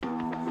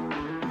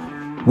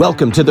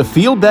Welcome to the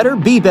Feel Better,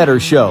 Be Better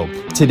show.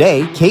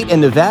 Today, Kate and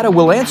Nevada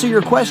will answer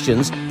your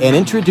questions and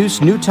introduce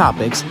new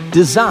topics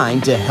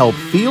designed to help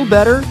feel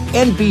better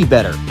and be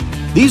better.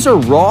 These are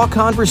raw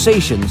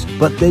conversations,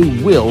 but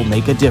they will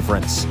make a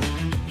difference.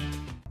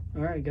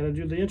 All right, gotta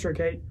do the intro,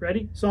 Kate.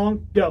 Ready?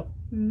 Song, go.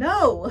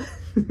 No.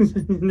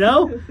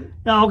 No?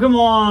 No, come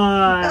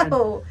on. No.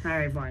 All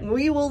right, fine.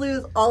 We will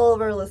lose all of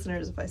our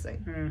listeners if I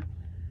sing.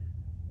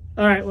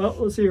 All right, well,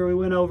 let's see here. We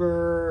went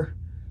over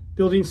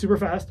building super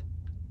fast.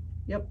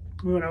 Yep.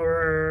 We went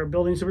over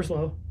building super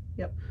slow.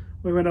 Yep.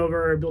 We went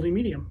over building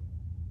medium.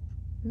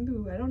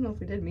 Ooh, I don't know if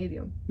we did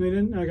medium. We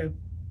didn't? Okay.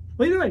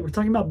 Well, either way, we're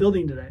talking about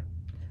building today.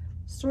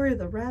 Story of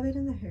the rabbit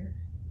and the hare.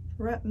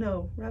 Rabbit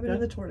Yeah.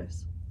 and the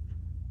tortoise.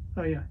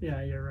 Oh, yeah,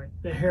 you're right.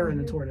 The hare and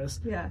the tortoise.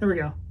 Yeah. There we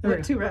go. There we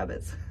go. Two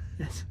rabbits.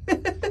 Yes.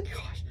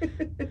 Gosh.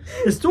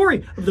 The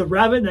story of the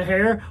rabbit and the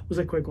hare was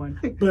a quick one.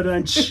 But, all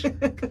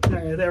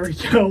right, there we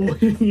go.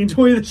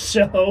 Enjoy the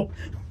show.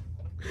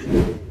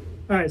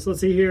 All right, so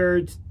let's see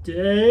here.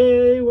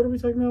 Today, what are we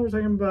talking about? We're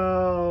talking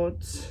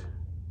about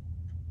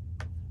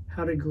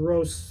how to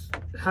grow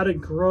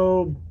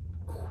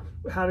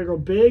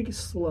big,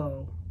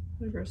 slow.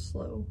 We grow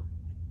slow.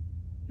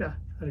 Yeah,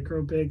 how to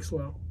grow big,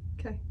 slow.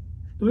 Okay.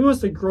 Nobody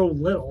wants to grow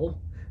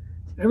little.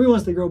 Everyone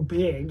wants to grow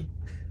big.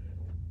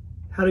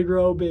 How to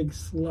grow big,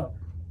 slow.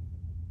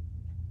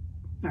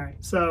 All right,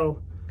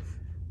 so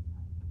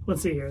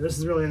let's see here. This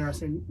is really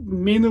interesting.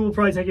 Mainly, we'll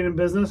probably take it in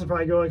business and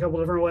probably go a couple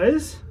different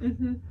ways.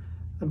 Mm-hmm.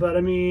 But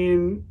I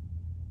mean,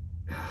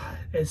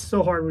 it's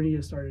so hard when you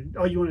get started.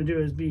 All you want to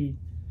do is be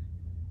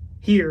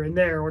here and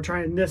there. We're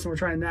trying this and we're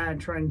trying that and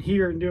trying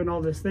here and doing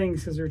all these things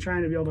because we're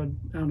trying to be able to,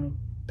 I don't know,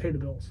 pay the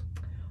bills.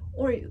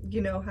 Or,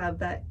 have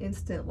that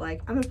instant,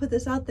 like, I'm going to put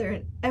this out there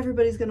and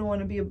everybody's going to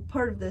want to be a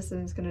part of this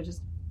and it's going to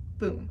just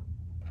boom.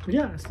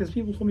 Yeah, it's because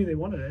people told me they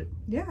wanted it.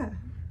 Yeah.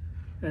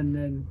 And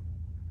then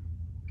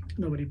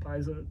nobody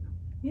buys it.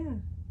 Yeah.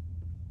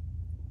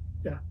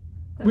 Yeah.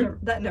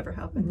 That never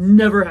happens.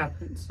 Never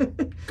happens.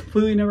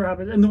 Completely never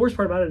happens. And the worst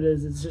part about it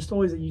is it's just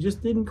always that you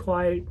just didn't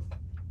quite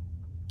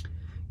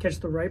catch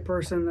the right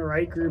person, the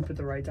right group at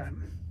the right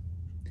time.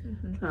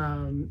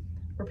 Mm-hmm.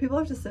 Or people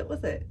have to sit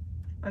with it.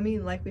 I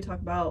mean, like we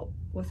talk about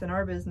within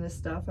our business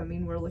stuff, I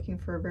mean, we're looking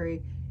for a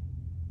very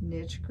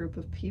niche group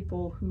of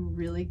people who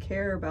really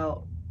care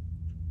about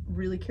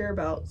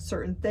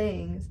certain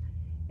things,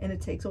 and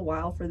it takes a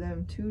while for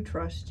them to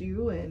trust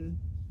you and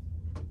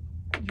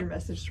your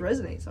message to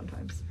resonate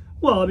sometimes.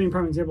 Well, I mean,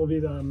 prime example would be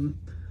the,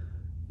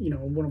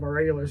 one of our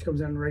regulars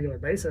comes in on a regular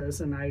basis,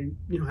 and I,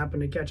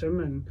 happened to catch him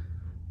and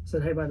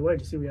said, hey, by the way,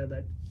 did you see we had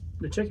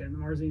the chicken, the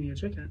Marzini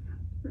chicken?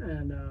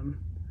 And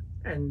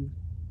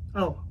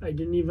I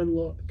didn't even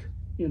look,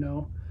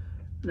 Now,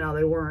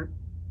 they weren't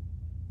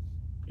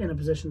in a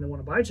position to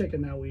want to buy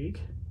chicken that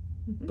week,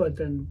 Mm-hmm. but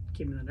then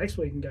came in the next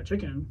week and got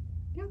chicken.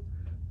 Yeah.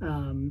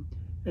 And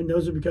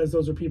those are because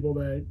those are people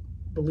that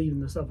believe in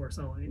the stuff we're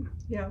selling.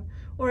 Yeah.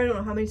 Or I don't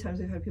know how many times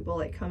we've had people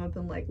like come up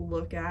and like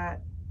look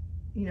at,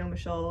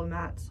 Michelle and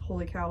Matt's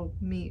Holy Cow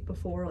meat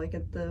before, like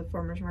at the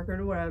farmer's market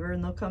or whatever,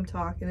 and they'll come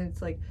talk, and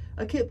it's like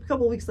a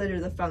couple weeks later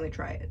they'll finally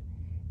try it.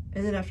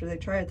 And then after they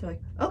try it, they're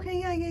like, okay,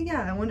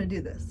 yeah, I want to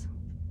do this.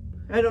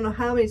 I don't know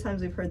how many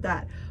times we've heard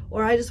that.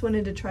 Or I just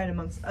wanted to try it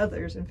amongst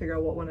others and figure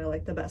out what one I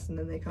like the best, and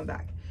then they come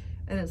back.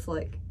 And it's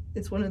like,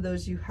 it's one of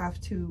those you have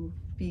to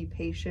be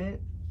patient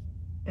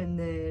and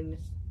then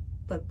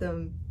let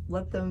them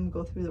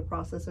go through the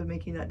process of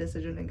making that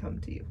decision and come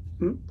to you.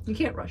 Mm-hmm. You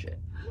can't rush it.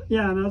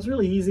 Yeah, and it's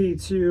really easy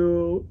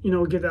to,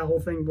 get that whole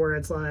thing where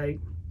it's like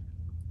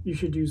you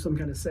should do some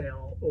kind of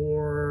sale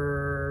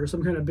or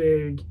some kind of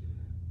big,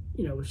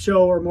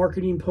 show or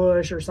marketing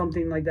push or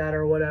something like that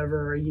or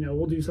whatever.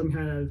 We'll do some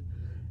kind of,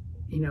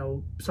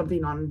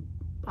 something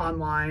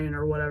online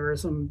or whatever,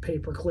 some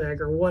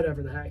pay-per-click or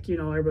whatever the heck.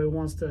 Everybody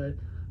wants to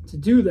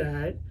do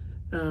that.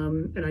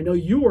 And I know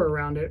you were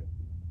around it,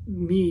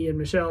 me and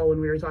Michelle,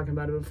 when we were talking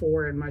about it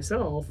before, and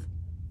myself.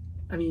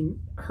 I mean,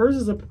 hers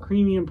is a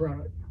premium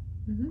product.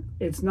 Mm-hmm.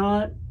 It's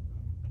not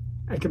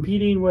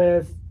competing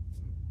with,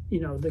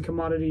 the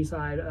commodity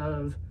side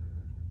of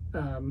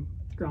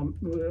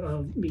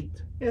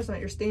meat. Yeah, it's not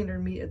your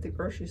standard meat at the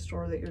grocery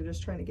store that you're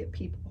just trying to get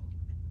people.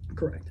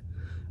 Correct.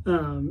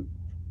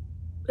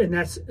 And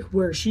that's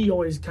where she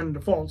always kind of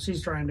defaults.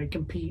 She's trying to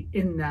compete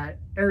in that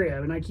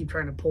area, and I keep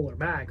trying to pull her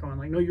back on,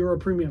 like, no, you're a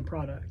premium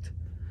product.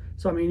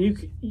 So, I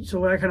mean,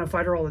 so I kind of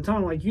fight her all the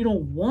time. Like, you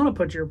don't want to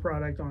put your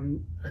product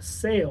on a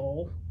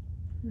sale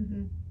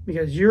mm-hmm.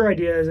 because your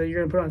idea is that you're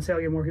going to put it on sale,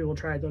 get more people to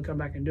try it, they'll come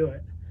back and do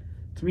it.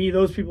 To me,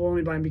 those people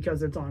only buy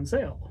because it's on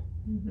sale.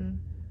 Mm-hmm.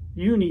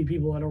 You need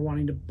people that are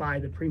wanting to buy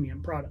the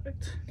premium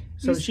product.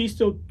 So she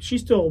still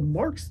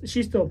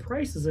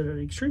prices it at an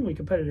extremely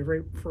competitive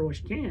rate for what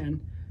she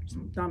can.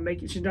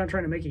 She's not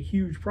trying to make a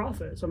huge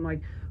profit. So I'm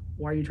like,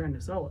 why are you trying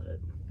to sell it?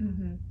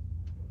 Mm-hmm.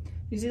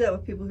 You see that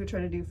with people who try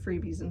to do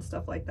freebies and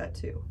stuff like that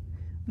too.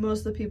 Most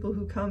of the people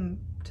who come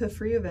to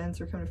free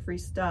events or come to free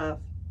stuff,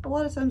 a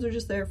lot of times they're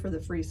just there for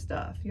the free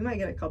stuff. You might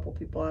get a couple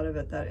people out of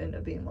it that end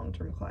up being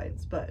long-term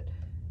clients, but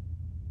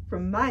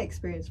from my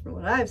experience, from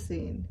what I've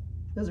seen,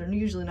 those are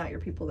usually not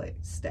your people that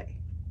stay.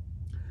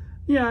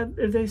 Yeah,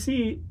 if they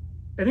see,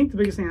 I think the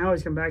biggest thing I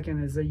always come back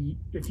in is that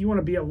if you want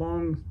to be a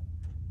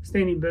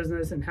long-standing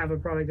business and have a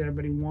product that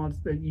everybody wants,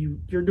 that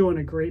you're doing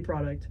a great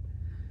product,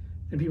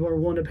 and people are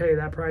willing to pay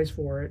that price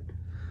for it,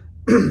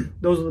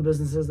 those are the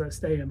businesses that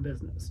stay in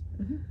business.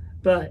 Mm-hmm.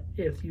 But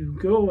if you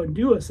go and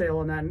do a sale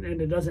on that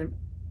and it doesn't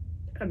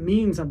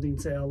mean something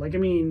sale, like, I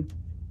mean,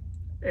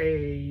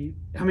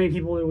 how many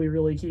people do we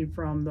really keep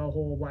from the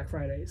whole Black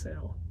Friday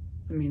sale?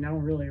 I mean, I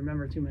don't really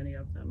remember too many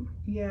of them.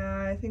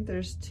 Yeah, I think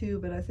there's 2,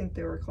 but I think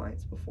they were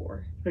clients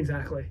before.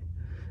 Exactly.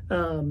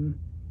 And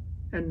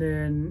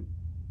then,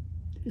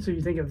 so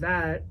you think of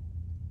that,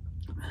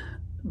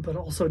 but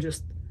also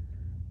just,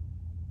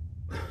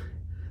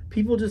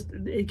 people just,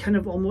 it kind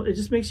of almost, it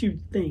just makes you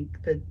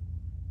think that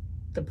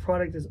the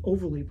product is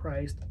overly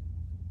priced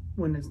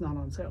when it's not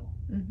on sale.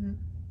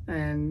 Mm-hmm.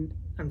 And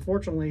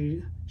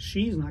unfortunately,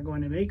 she's not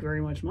going to make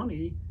very much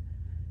money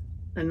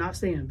and not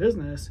stay in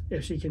business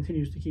if she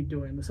continues to keep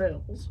doing the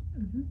sales.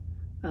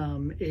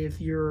 Mm-hmm.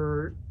 If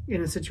you're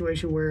in a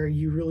situation where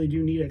you really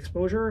do need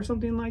exposure or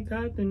something like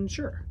that, then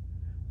sure.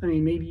 I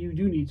mean, maybe you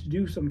do need to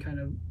do some kind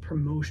of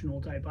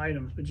promotional type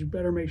items, but you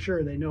better make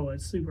sure they know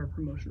it's super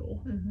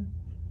promotional. Mm-hmm.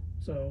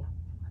 So,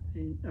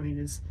 I mean,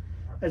 it's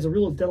a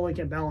real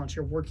delicate balance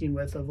you're working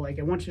with of like,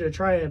 I want you to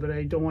try it, but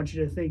I don't want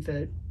you to think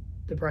that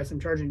the price I'm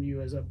charging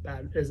you is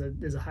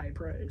a high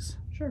price.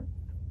 Sure.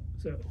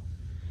 So,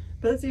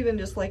 but it's even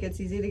just like, it's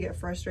easy to get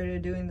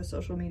frustrated doing the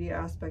social media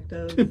aspect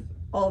of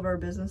all of our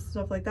business and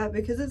stuff like that,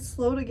 because it's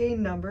slow to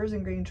gain numbers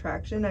and gain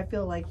traction. I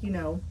feel like, you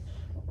know,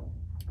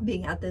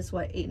 being at this,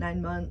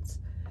 8-9 months,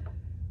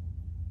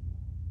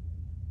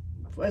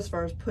 as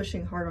far as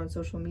pushing hard on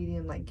social media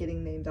and like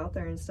getting names out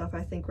there and stuff,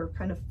 I think we're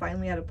kind of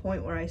finally at a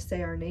point where I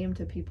say our name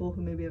to people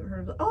who maybe haven't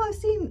heard of it. Oh, I've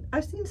seen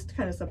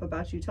kind of stuff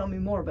about you, tell me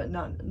more, but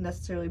not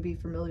necessarily be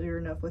familiar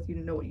enough with you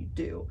to know what you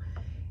do.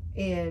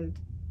 And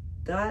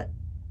that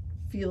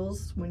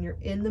feels, when you're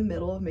in the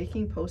middle of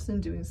making posts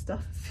and doing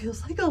stuff, it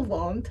feels like a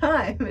long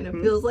time, and it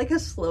feels like a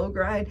slow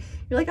grind.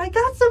 You're like, I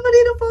got somebody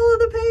to follow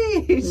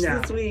the page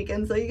this week,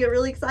 and so you get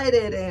really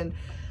excited. And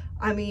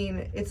I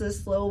mean, it's a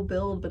slow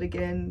build, but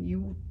again,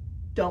 you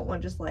don't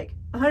want just like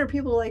 100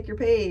 people to like your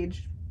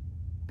page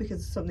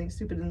because of something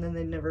stupid and then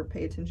they never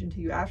pay attention to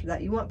you after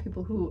that. You want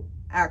people who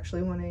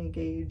actually want to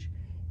engage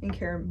and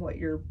care what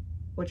you're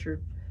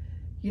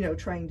you know,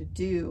 trying to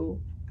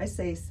do. I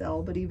say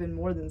sell, but even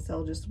more than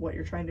sell, just what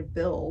you're trying to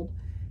build,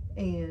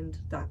 and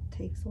that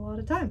takes a lot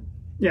of time.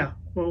 Yeah,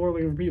 well, we're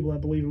looking for people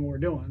that believe in what we're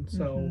doing,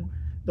 so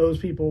those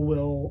people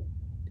will,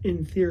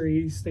 in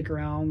theory, stick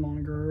around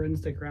longer and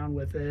stick around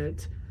with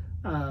it.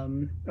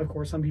 Of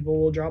course, some people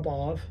will drop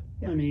off.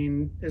 I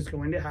mean, it's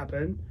going to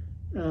happen.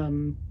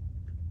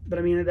 But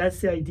I mean,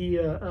 that's the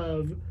idea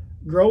of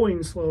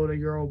growing slow to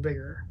grow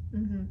bigger.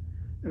 Mm-hmm.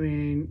 I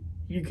mean,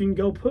 you can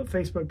go put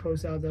Facebook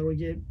posts out that will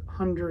get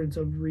hundreds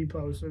of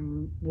reposts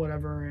and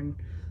whatever, and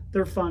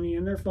they're funny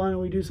and they're fun, and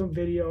we do some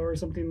video or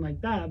something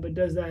like that, but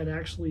does that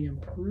actually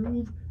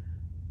improve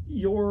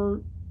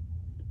your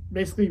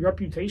basically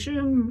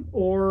reputation,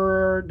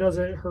 or does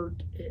it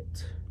hurt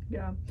it?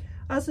 Yeah.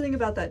 I also think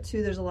about that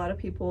too. There's a lot of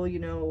people, you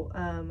know,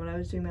 when I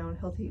was doing my own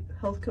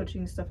health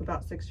coaching stuff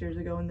about 6 years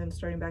ago and then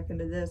starting back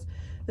into this,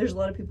 there's a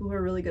lot of people who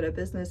are really good at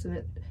business,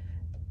 and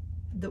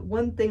the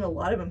one thing a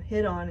lot of them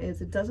hit on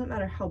is it doesn't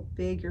matter how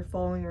big your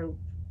following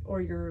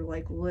or your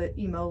like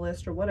email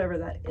list or whatever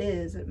that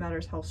is, it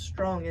matters how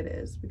strong it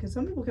is, because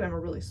some people can have a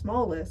really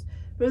small list,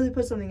 but if they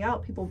put something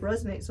out, people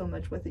resonate so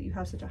much with it, you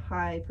have such a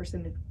high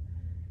percentage,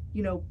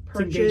 you know,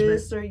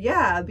 purchase or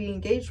be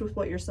engaged with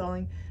what you're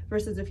selling,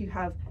 versus if you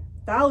have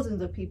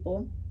thousands of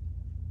people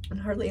and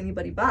hardly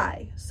anybody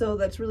buy. So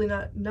that's really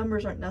not,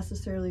 numbers aren't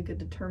necessarily a good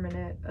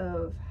determinant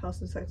of how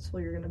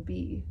successful you're going to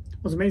be.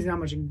 Well, it's amazing how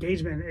much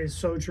engagement is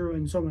so true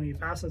in so many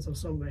facets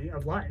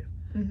of life.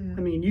 Mm-hmm.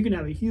 I mean, you can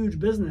have a huge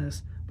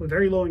business with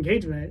very low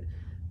engagement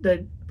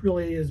that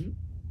really is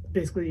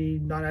basically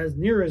not as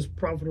near as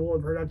profitable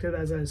and productive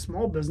as a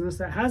small business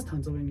that has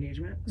tons of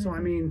engagement. Mm-hmm. So I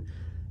mean,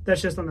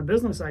 that's just on the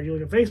business side. You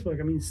look at Facebook,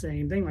 I mean,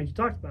 same thing like you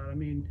talked about. I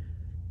mean,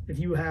 if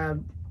you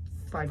have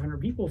 500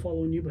 people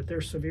following you, but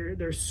they're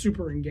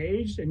super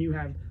engaged, and you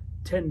have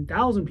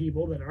 10,000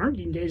 people that aren't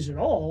engaged at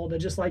all, that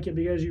just like it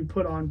because you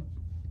put on,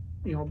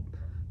 you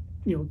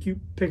know,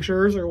 cute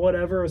pictures or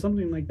whatever or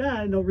something like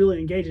that, and don't really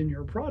engage in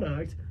your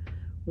product,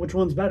 which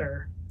one's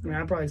better? I mean,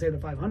 I'd probably say the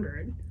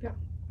 500. Yeah.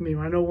 I mean,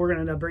 I know we're going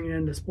to end up bringing it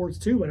into sports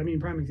too, but I mean,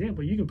 prime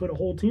example, you can put a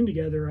whole team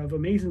together of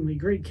amazingly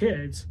great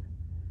kids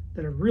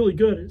that are really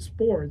good at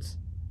sports,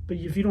 but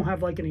if you don't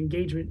have like an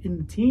engagement in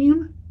the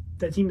team,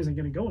 that team isn't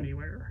going to go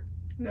anywhere.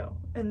 No,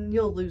 and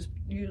you'll lose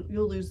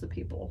the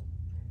people.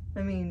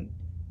 I mean,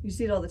 you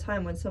see it all the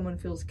time when someone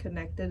feels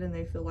connected and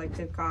they feel like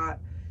they've got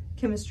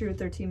chemistry with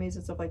their teammates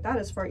and stuff like that.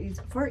 It's far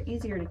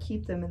easier to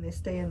keep them and they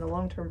stay in the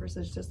long term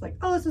versus just like,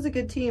 oh, this is a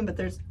good team, but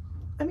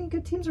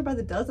good teams are by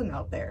the dozen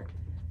out there.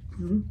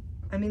 Mm-hmm.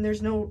 I mean,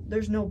 there's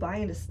no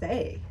buy-in to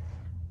stay.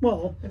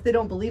 Well, if they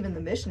don't believe in the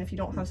mission, if you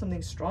don't have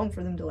something strong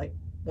for them to like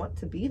want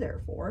to be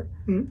there for.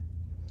 And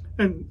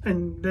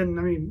then,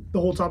 I mean, the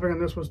whole topic on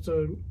this was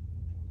to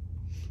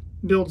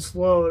build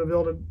slow, to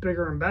build it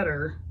bigger and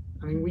better.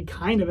 I mean, we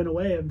kind of, in a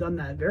way, have done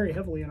that very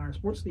heavily in our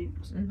sports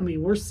teams. I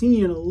mean, we're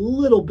seeing a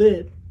little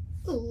bit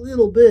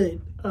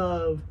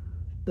of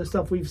the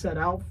stuff we've set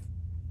out,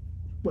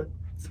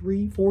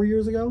 3-4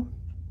 years ago?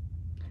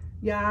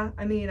 Yeah,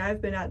 I mean,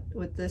 I've been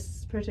with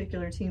this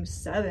particular team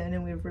 7,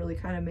 and we've really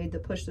kind of made the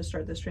push to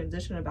start this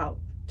transition about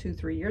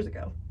 2-3 years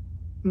ago.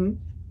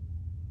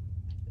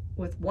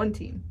 With one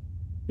team.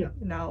 Yeah.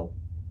 Now,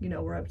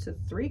 we're up to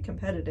 3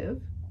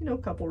 competitive, a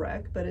couple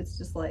rec, but it's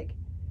just like,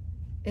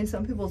 in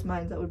some people's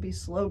minds, that would be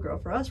slow grow.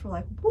 For us, we're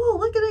like, whoa,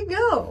 look at it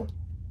go.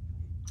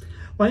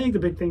 Well, I think the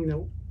big thing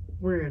that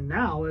we're in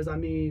now is, I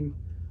mean,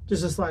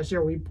 just this last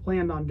year, we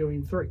planned on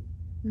doing 3.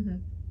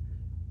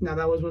 Now,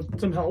 that was with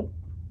some help.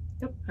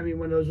 Yep. I mean,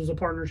 Windows was a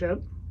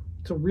partnership.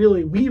 So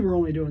really, we were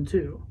only doing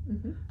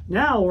 2.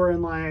 Now we're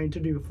in line to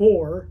do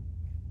 4,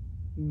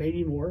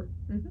 maybe more.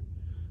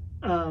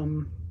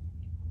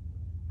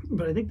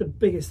 But I think the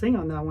biggest thing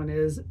on that one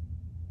is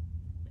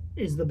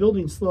the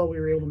building slow. We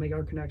were able to make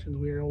our connections.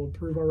 We were able to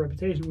prove our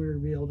reputation. We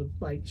were able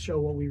to show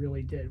what we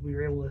really did. We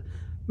were able to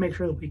make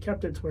sure that we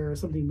kept it to where it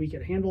was something we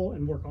could handle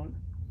and work on.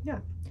 Yeah.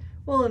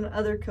 Well, and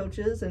other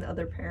coaches and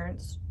other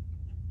parents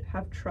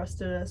have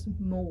trusted us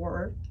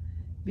more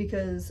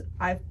because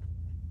I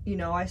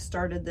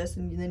started this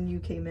and then you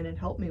came in and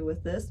helped me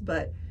with this,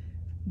 but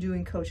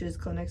doing coaches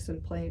clinics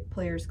and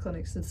players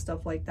clinics and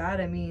stuff like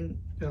that, I mean,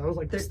 yeah, that was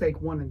like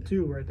mistake 1 and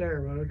 2 right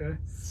there, but okay.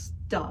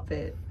 Stop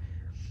it.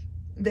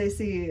 They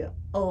see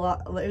a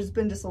lot, there's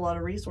been just a lot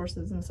of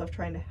resources and stuff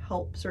trying to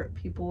help certain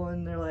people,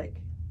 and they're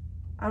like,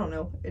 I don't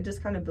know, it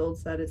just kind of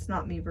builds that it's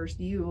not me versus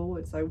you,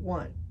 it's I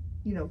want,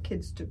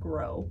 kids to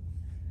grow.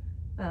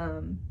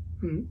 And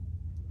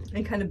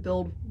kind of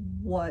build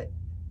what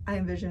I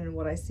envision and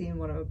what I see and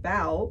what I'm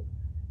about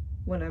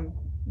when I'm,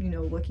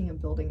 looking at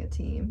building a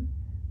team.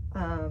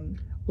 Well,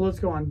 let's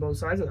go on both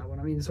sides of that one.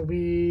 I mean, so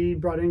we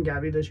brought in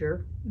Gabby this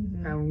year,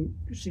 and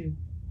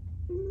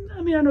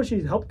I know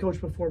she's helped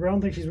coach before, but I don't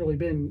think she's really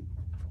been,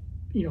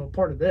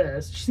 part of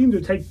this. She seemed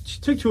to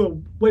took to it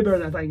way better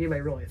than I think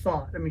anybody really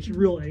thought. I mean, she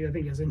really, I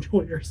think, has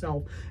enjoyed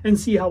herself and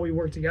see how we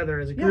work together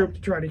as a group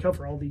to try to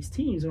cover all these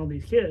teams and all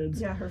these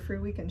kids. Yeah, her free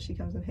weekend, she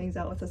comes and hangs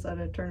out with us at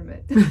a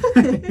tournament.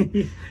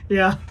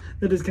 Yeah,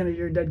 that is kind of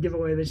your dead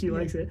giveaway that she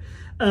likes it.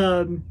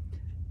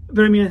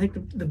 But I mean, I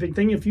think the big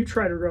thing, if you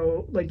try to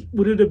grow,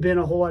 would it have been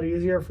a whole lot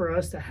easier for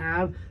us to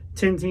have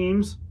 10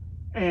 teams,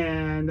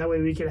 and that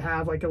way we could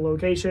have a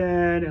location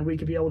and we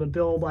could be able to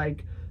build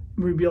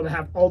we'd be able to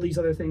have all these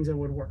other things that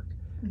would work.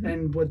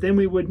 And what then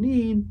we would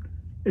need,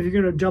 if you're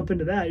going to jump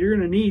into that, you're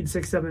going to need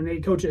 6, 7,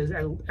 8 coaches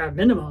at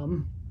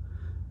minimum.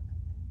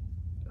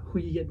 Who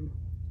you getting?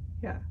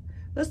 Yeah.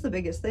 That's the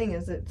biggest thing,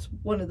 is it's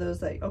one of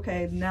those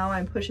okay, now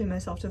I'm pushing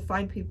myself to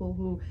find people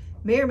who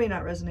may or may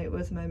not resonate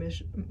with my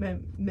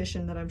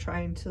mission that I'm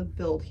trying to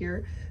build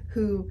here,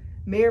 who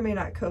may or may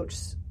not coach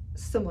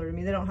similar to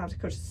me. They don't have to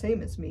coach the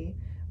same as me,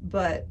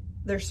 but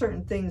there's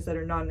certain things that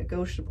are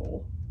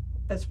non-negotiable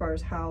as far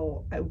as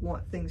how I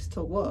want things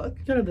to look.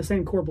 You gotta have the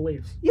same core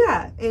beliefs.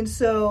 Yeah,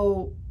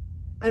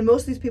 and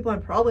most of these people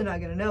I'm probably not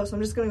going to know, so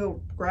I'm just going to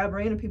go grab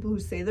random people who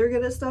say they're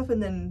good at stuff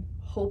and then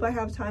hope I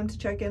have time to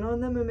check in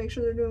on them and make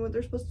sure they're doing what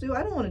they're supposed to do.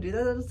 I don't want to do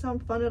that. That doesn't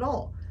sound fun at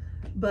all.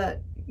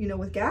 But,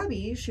 with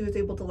Gabby, she was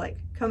able to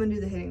come and do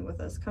the hitting with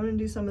us, come and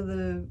do some of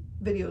the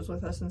videos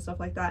with us and stuff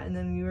like that. And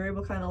then you were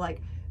able to kind of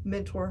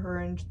mentor her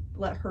and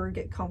let her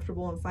get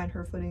comfortable and find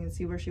her footing and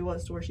see where she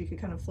was, to where she could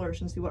kind of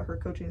flourish and see what her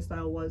coaching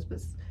style was, but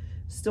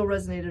still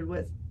resonated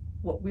with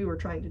what we were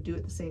trying to do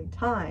at the same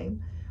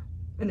time.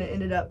 And it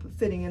ended up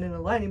fitting in and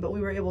aligning, but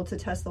we were able to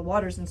test the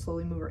waters and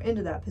slowly move her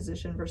into that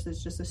position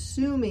versus just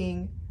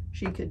assuming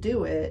she could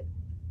do it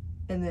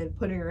and then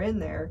putting her in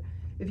there.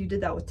 If you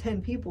did that with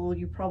 10 people,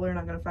 you probably are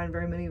not going to find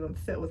very many of them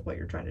fit with what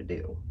you're trying to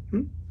do.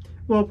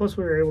 Well, plus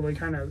we were able to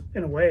kind of,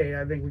 in a way,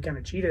 I think we kind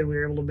of cheated. We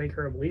were able to make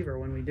her a believer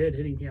when we did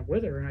hitting camp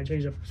with her, and I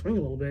changed up her swing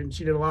a little bit, and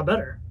she did a lot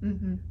better.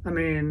 I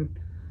mean,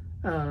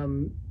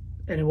 and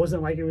it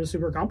wasn't like it was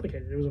super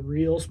complicated. It was a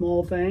real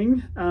small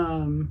thing.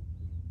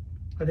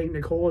 I think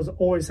Nicole has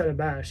always said it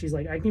best. She's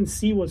like, I can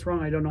see what's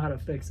wrong. I don't know how to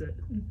fix it.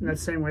 And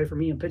that's the same way for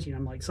me in pitching.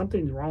 I'm like,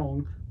 something's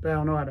wrong, but I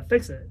don't know how to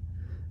fix it.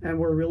 And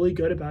we're really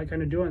good about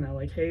kind of doing that.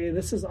 Like, hey,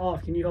 this is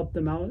off. Can you help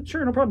them out?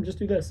 Sure, no problem. Just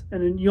do this.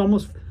 And then you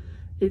almost,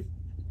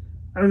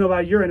 I don't know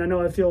about your end. I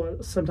know I feel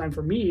sometimes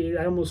for me,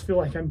 I almost feel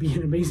like I'm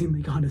being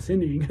amazingly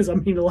condescending, because I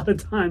mean, a lot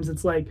of times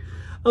it's like,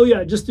 oh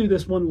yeah, just do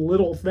this one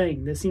little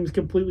thing that seems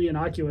completely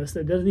innocuous,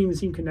 that doesn't even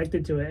seem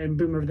connected to it, and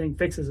boom, everything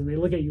fixes. And they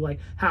look at you like,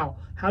 how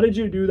did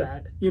you do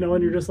that?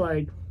 And you're just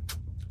like,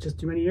 just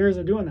too many years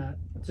of doing that,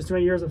 just too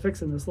many years of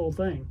fixing this little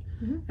thing.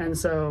 And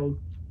so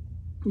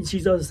she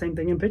does the same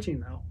thing in pitching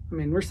though. I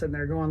mean, we're sitting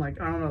there going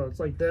like, I don't know, it's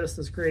like this,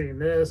 it's creating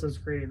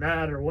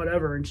that, or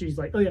whatever. And she's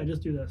like, oh yeah,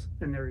 just do this,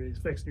 and everything's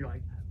fixed. And you're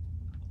like,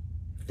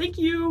 thank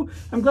you,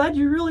 I'm glad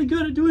you're really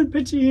good at doing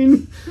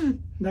pitching.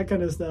 That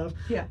kind of stuff.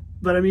 Yeah.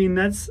 But I mean,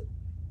 that's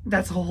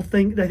the whole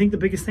thing. I think the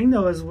biggest thing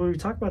though is when we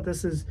talk about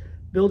this is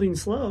building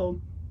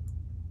slow,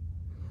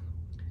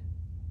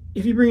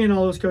 if you bring in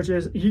all those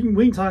coaches, we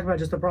can talk about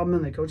just the problem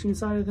in the coaching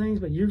side of things,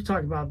 but you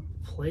talk about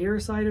player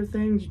side of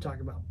things, you talk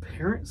about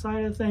parent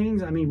side of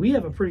things. I mean, we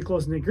have a pretty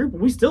close-knit group,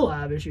 and we still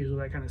have issues with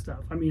that kind of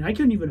stuff. I mean, I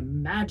couldn't even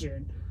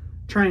imagine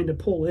trying to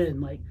pull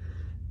in, like,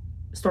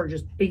 start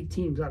just 8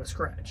 teams out of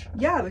scratch.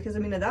 Yeah, because, I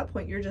mean, at that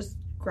point, you're just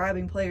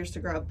grabbing players to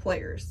grab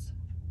players.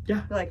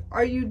 Yeah. You're like,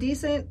 are you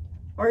decent?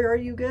 Or are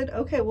you good?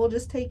 Okay, we'll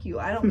just take you.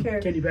 I don't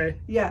care. Katy Bay.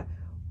 Yeah.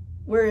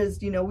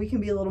 Whereas, you know, we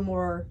can be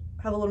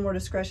have a little more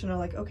discretion of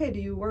like, okay, do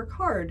you work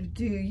hard?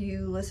 Do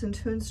you listen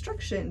to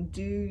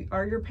instruction?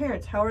 Are your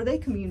parents, how are they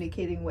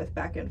communicating with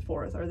back and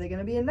forth? Are they going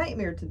to be a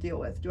nightmare to deal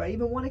with? Do I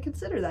even want to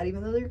consider that,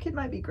 even though your kid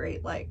might be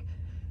great? Like,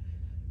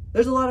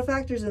 there's a lot of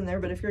factors in there,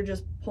 but if you're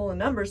just pulling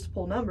numbers to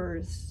pull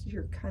numbers,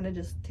 you're kind of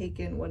just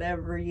taking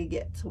whatever you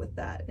get with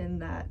that,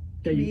 and that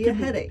can be a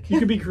headache. You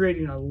could be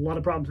creating a lot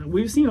of problems. And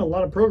we've seen a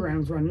lot of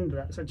programs run into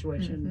that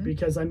situation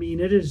because, I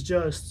mean, it is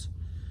just...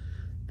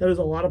 There's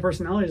a lot of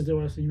personalities to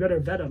us, so you better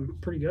vet them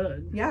pretty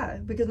good. Yeah,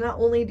 because not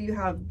only do you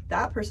have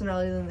that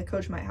personality that the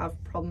coach might have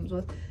problems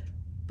with,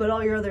 but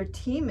all your other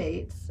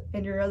teammates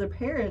and your other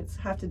parents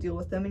have to deal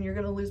with them, and you're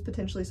going to lose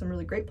potentially some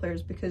really great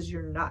players because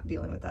you're not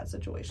dealing with that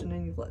situation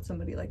and you've let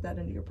somebody like that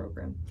into your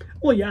program.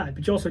 Well, yeah,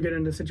 but you also get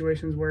into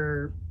situations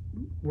where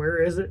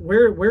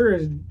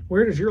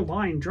does your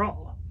line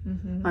draw?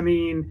 Mm-hmm. I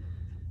mean,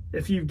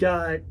 if you've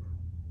got,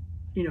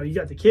 you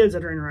got the kids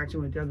that are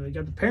interacting with each other, you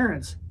got the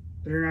parents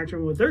that are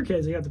interacting with their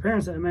kids, you got the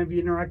parents that might be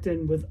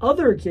interacting with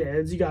other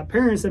kids, you got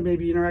parents that may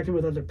be interacting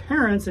with other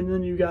parents, and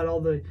then you got all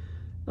the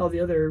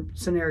other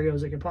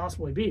scenarios that could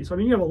possibly be. So I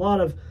mean, you have a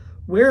lot of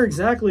where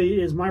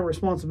exactly is my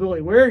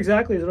responsibility? Where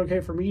exactly is it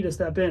okay for me to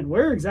step in?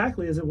 Where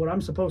exactly is it what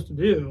I'm supposed to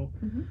do?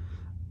 Mm-hmm.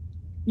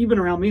 You've been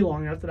around me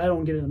long enough that I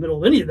don't get in the middle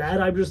of any of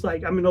that. I'm just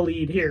like, I'm going to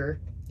lead here.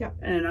 Yeah.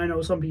 And I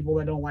know some people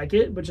that don't like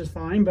it, which is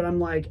fine. But I'm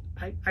like,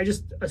 I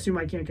just assume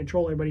I can't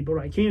control everybody. But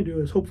what I can do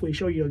is hopefully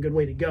show you a good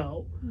way to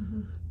go.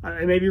 Mm-hmm.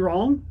 I may be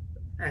wrong,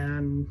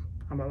 and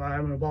I'm going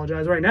to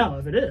apologize right now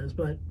if it is.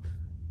 But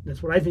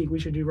that's what I think we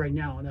should do right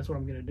now, and that's what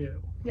I'm going to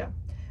do. Yeah.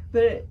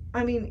 But,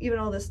 I mean, even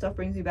all this stuff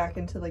brings you back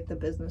into, like, the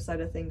business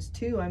side of things,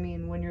 too. I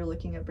mean, when you're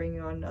looking at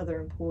bringing on other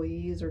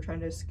employees or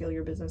trying to scale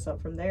your business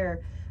up from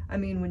there, I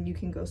mean, when you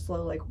can go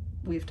slow, like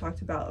we've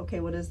talked about, okay,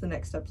 what is the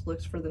next steps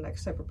looks for the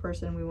next type of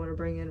person we want to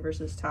bring in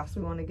versus tasks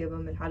we want to give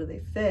them and how do they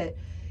fit?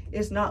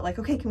 It's not like,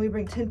 okay, can we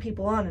bring 10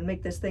 people on and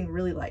make this thing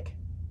really, like,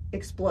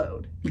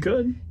 explode? You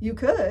could. You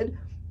could.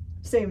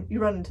 You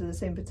run into the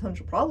same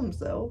potential problems,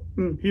 though.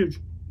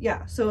 Huge.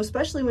 Yeah, so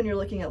especially when you're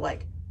looking at,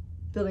 like,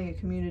 building a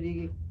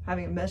community,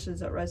 having a message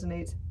that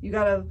resonates, you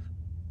gotta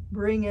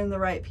bring in the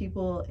right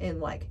people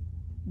and, like,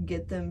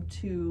 get them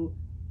to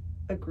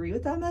agree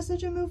with that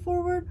message and move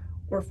forward,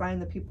 or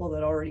find the people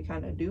that already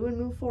kind of do and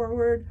move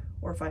forward,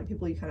 or find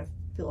people you kind of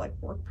feel like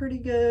work pretty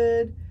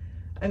good.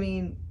 I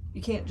mean,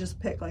 you can't just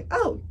pick, like,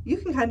 oh, you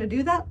can kind of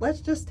do that,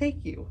 let's just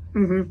take you.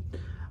 Mm-hmm.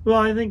 Well,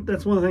 I think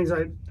that's one of the things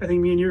I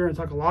think me and you are going to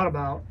talk a lot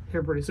about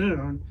here pretty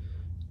soon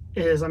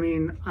is, I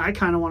mean, I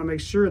kind of want to make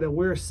sure that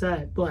we're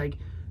set, like,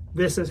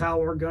 this is how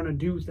we're going to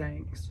do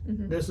things.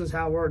 Mm-hmm. This is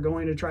how we're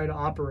going to try to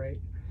operate.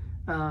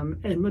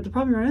 And what the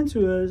problem you run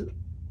into is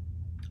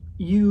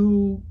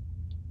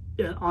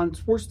on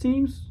sports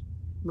teams,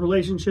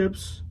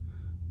 relationships,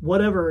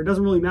 whatever, it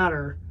doesn't really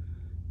matter.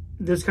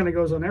 This kind of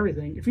goes on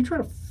everything. If you try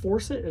to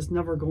force it, it's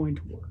never going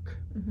to work.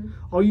 Mm-hmm.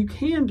 All you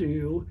can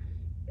do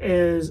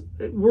is,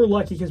 we're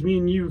lucky because me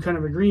and you kind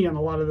of agree on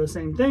a lot of the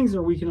same things,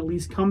 or we can at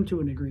least come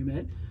to an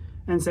agreement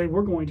and say,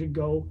 we're going to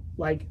go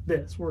like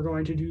this. We're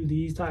going to do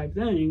these type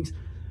things.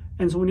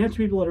 And so when you have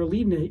two people that are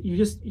leading it,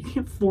 you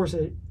can't force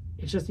it.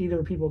 It's just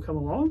either people come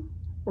along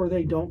or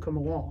they don't come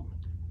along.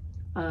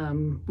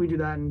 We do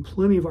that in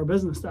plenty of our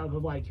business stuff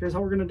of like, here's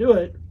how we're going to do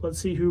it. Let's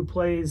see who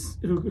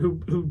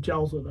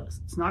gels with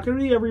us. It's not going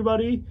to be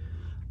everybody,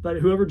 but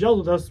whoever gels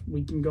with us,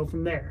 we can go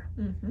from there.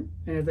 Mm-hmm.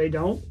 And if they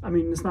don't, I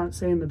mean, it's not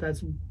saying that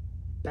that's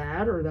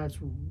bad or that's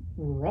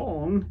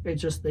wrong.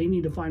 It's just they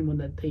need to find one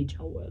that they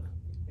gel with.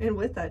 And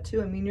with that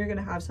too, I mean, you're going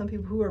to have some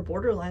people who are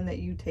borderline that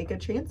you take a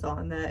chance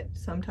on that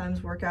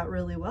sometimes work out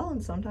really well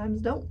and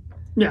sometimes don't.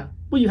 Yeah,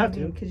 well, you have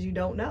to. Because you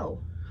don't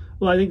know.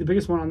 Well, I think the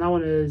biggest one on that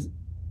one is,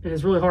 and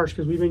it's really harsh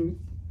because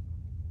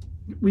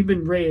we've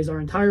been raised our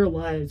entire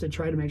lives to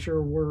try to make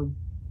sure we're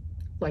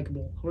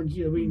likable.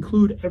 We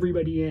include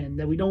everybody in,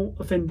 that we don't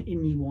offend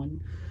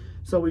anyone.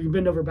 So we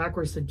bend over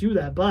backwards to do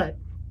that. But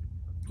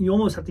you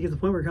almost have to get to the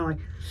point where you're kind of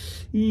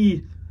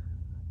like,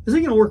 this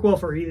ain't going to work well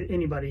for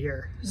anybody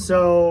here. Mm-hmm.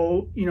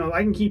 So,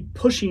 I can keep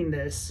pushing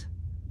this,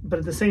 but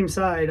at the same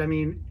side, I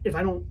mean, if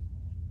I don't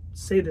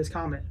say this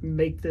comment,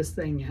 make this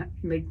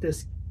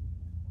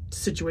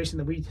situation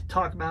that we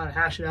talk about,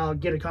 hash it out,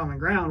 get a common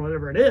ground,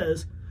 whatever it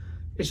is,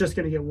 it's just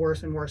going to get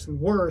worse and worse and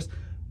worse.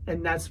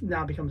 And that's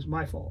now becomes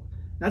my fault.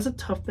 That's a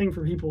tough thing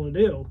for people to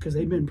do because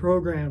they've been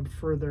programmed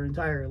for their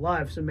entire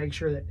lives to make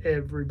sure that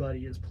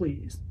everybody is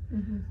pleased.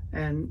 Mm-hmm.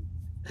 And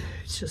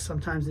it's just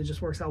sometimes it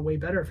just works out way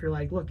better if you're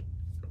like, look,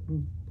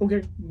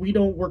 okay, we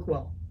don't work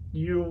well.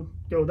 You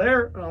go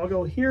there, I'll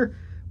go here.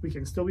 We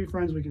can still be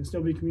friends. We can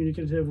still be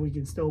communicative. We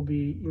can still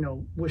be,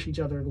 wish each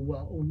other the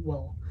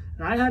well.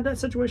 And I had that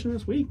situation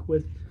this week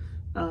with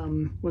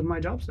my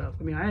job stuff.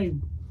 I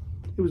mean,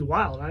 it was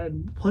wild. I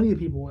had plenty of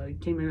people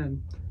that came in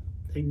and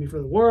thanked me for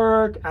the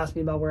work, asked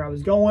me about where I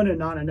was going, and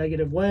not in a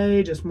negative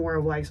way, just more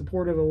of like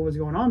supportive of what was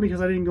going on,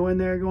 because I didn't go in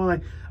there going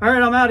like, all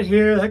right, I'm out of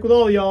here, heck with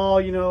all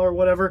y'all, or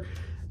whatever.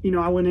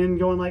 I went in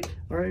going like,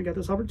 all right, I got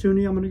this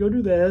opportunity, I'm going to go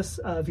do this.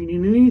 If you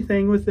need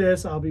anything with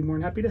this, I'll be more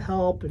than happy to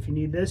help. If you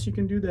need this, you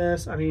can do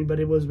this. I mean, but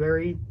it was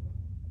very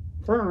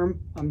firm.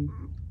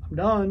 I'm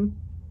done,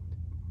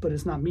 but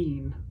it's not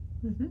mean.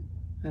 Mm-hmm.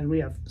 And we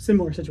have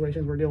similar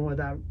situations we're dealing with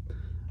that,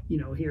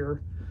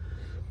 here.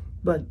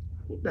 But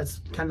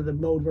that's kind of the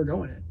mode we're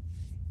going in.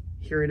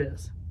 Here it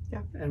is.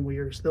 Yeah. And we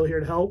are still here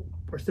to help.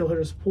 We're still here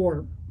to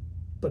support.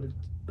 But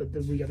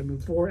then we got to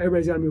move forward.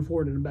 Everybody's got to move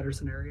forward in a better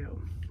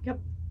scenario. Yep.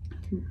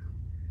 All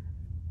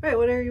right.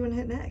 What area you want to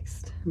hit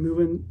next?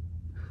 Moving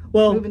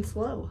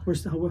slow.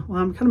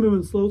 I'm kind of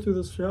moving slow through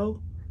this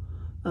show.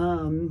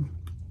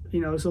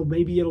 So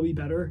maybe it'll be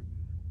better.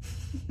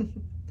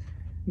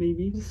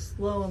 Maybe.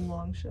 Slow and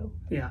long show.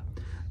 Yeah.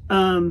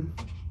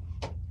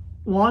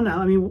 Well, now,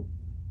 I mean,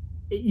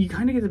 you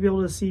kind of get to be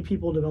able to see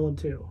people develop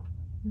too.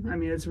 Mm-hmm. I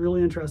mean, it's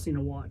really interesting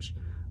to watch.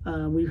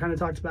 We kind of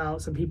talked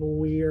about some people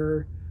we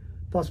are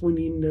possibly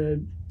needing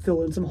to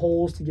fill in some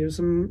holes to give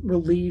some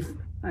relief.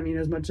 I mean,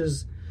 as much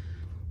as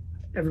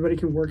everybody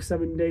can work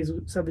 7 days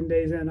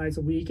and nights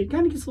a week, it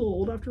kind of gets a little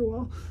old after a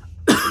while.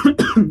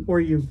 Or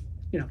you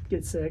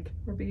get sick.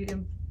 Or be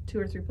in 2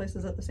 or 3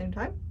 places at the same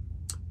time.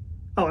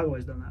 Oh, I've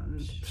always done that.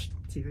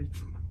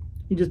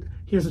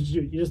 Here's what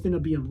you do. You just end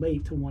up being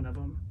late to one of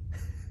them,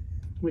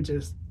 which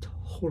is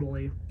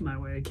totally my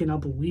way. I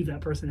cannot believe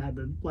that person had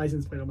the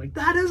license plate. I'm like,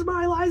 that is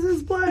my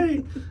license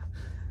plate.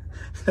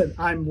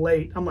 I'm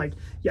late. I'm like,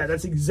 yeah,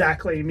 that's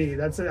exactly me.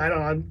 That's it. I don't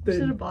know.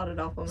 Should have bought it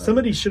off of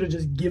somebody should have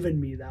just given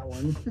me that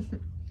one,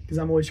 because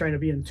I'm always trying to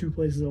be in 2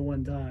 places at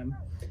one time.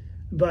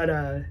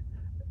 But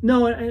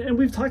no, and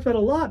we've talked about it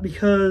a lot,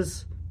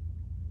 because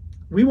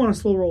we want to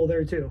slow roll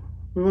there too.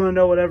 We want to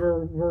know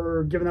whatever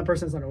we're giving that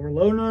person is not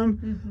overloading them.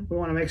 Mm-hmm. We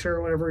want to make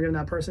sure whatever we're giving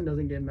that person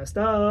doesn't get messed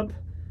up.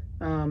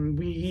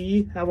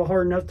 We have a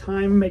hard enough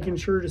time making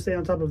sure to stay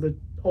on top of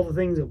all the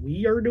things that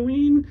we are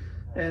doing,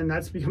 and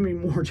that's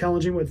becoming more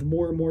challenging with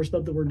more and more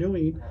stuff that we're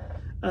doing.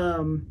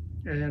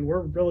 And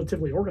we're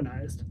relatively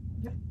organized.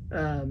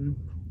 Yeah.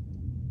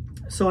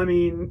 So I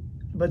mean,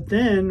 but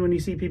then when you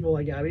see people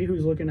like Abby,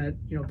 who's looking at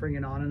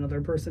bringing on another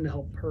person to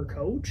help her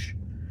coach,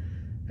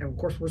 and of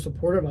course we're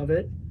supportive of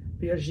it,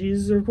 because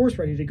she's of course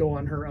ready to go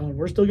on her own.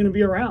 We're still going to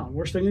be around.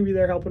 We're still going to be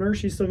there helping her.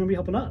 She's still going to be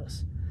helping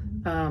us.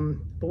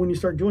 But when you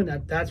start doing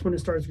that, that's when it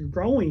starts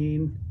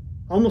growing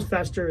almost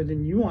faster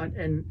than you want.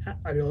 And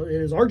it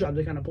is our job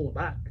to kind of pull it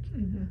back.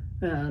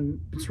 Mm-hmm. And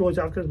it's really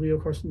tough, because we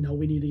of course know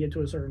we need to get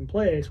to a certain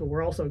place, but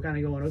we're also kind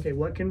of going, okay,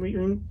 what can we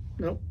do?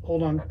 Nope,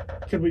 hold on.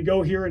 Could we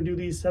go here and do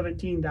these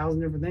 17,000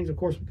 different things? Of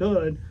course we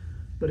could,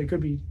 but it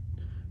could be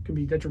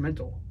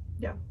detrimental.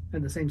 Yeah.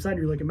 At the same side,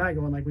 you're looking back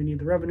going like, we need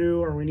the revenue,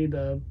 or we need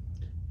the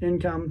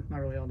income,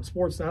 not really on the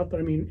sports stuff, but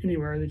I mean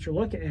anywhere that you're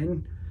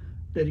looking,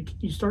 that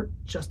you start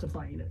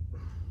justifying it.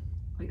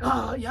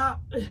 Like, yeah,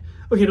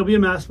 okay, it'll be a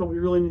mess, but we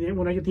really need it.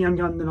 When I get the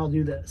income, then I'll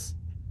do this.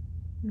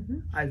 Mm-hmm.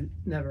 I've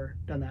never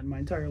done that in my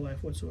entire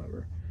life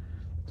whatsoever.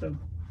 So,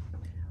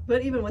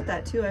 but even with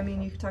that too, I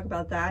mean, you could talk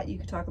about that. You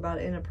could talk about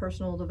it in a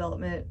personal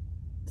development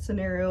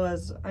scenario.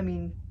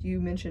 You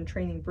mentioned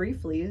training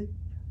briefly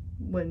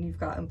when you've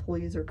got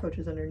employees or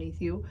coaches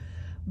underneath you,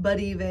 but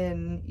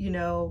even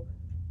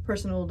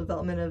personal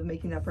development of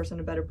making that person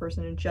a better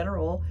person in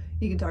general.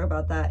 You can talk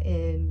about that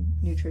in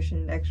nutrition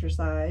and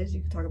exercise.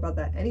 You can talk about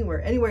that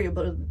anywhere you're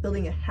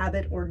building a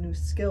habit or new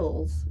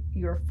skills.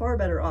 You're far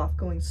better off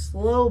going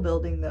slow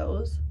building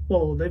those.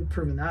 Well, they've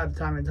proven that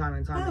time and time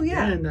again.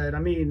 Yeah. That, I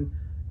mean,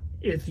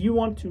 if you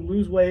want to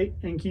lose weight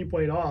and keep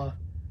weight off,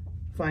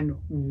 find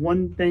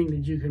one thing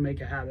that you can make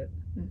a habit.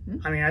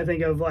 Mm-hmm. I mean, I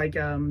think of like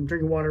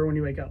drinking water when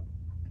you wake up.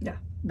 Yeah.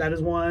 That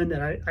is one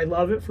that I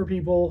love it for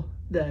people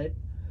that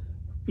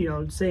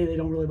say they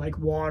don't really like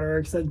water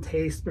because it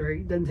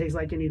doesn't taste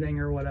like anything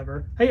or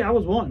whatever. Hey, I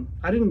was one.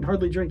 I didn't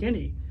hardly drink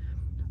any.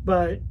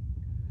 But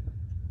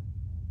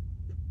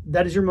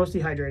that is your most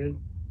dehydrated.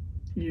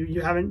 You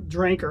haven't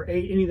drank or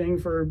ate anything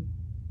for,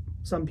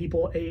 some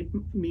people ate,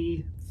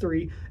 me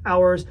 3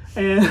 hours,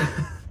 and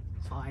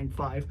fine,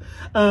 5.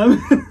 But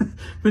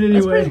anyway.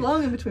 That's pretty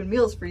long in between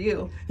meals for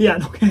you. Yeah,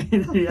 okay.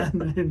 Yeah,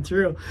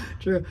 true.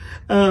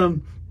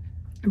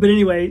 But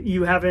anyway,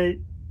 you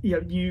haven't,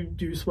 you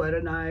do sweat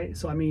at night,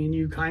 so I mean,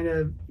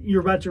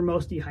 you're about your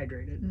most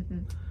dehydrated. Mm-hmm.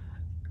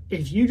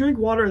 If you drink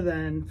water,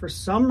 then for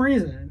some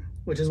reason,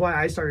 which is why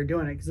I started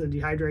doing it, because the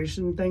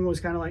dehydration thing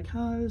was kind of like,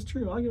 it's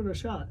true, I'll give it a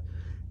shot.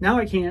 Now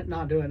I can't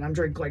not do it. I'm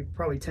drinking like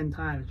probably 10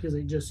 times because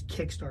it just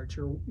kickstarts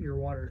your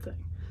water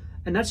thing.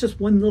 And that's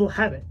just one little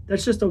habit.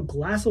 That's just a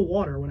glass of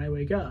water when I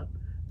wake up.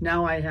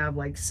 Now I have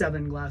like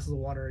 7 glasses of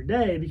water a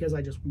day because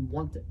I just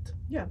want it.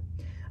 Yeah.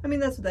 I mean,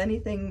 that's with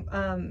anything.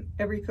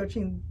 Every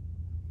coaching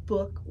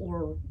book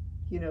or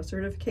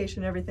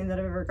certification, everything that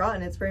I've ever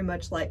gotten. It's very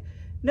much like,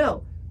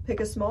 no, pick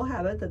a small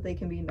habit that they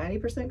can be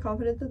 90%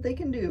 confident that they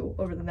can do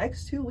over the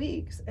next 2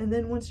 weeks. And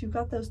then once you've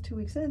got those 2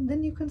 weeks in,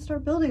 then you can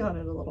start building on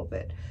it a little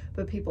bit.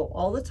 But people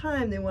all the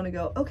time, they want to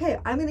go, okay,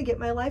 I'm going to get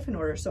my life in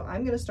order. So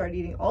I'm going to start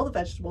eating all the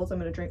vegetables. I'm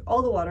going to drink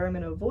all the water. I'm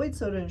going to avoid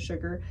soda and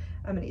sugar.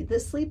 I'm going to eat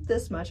this, sleep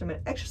this much. I'm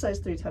going to exercise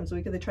 3 times a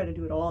week. And they try to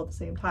do it all at the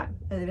same time.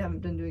 And they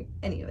haven't been doing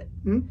any of it.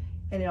 Mm-hmm.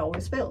 And it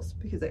always fails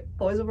because they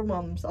always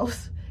overwhelm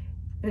themselves.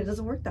 And it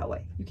doesn't work that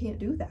way. You can't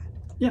do that.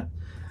 Yeah.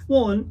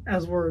 Well, and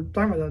as we're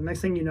talking about that,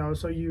 next thing you know,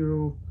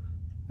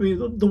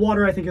 the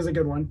water I think is a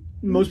good one.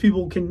 Most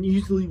people can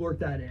easily work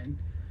that in.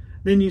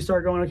 Then you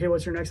start going, okay,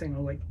 what's your next thing?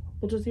 I'm like,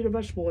 we'll just eat a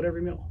vegetable at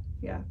every meal.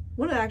 Yeah.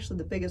 One of actually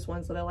the biggest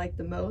ones that I like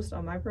the most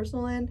on my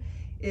personal end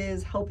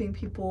is helping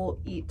people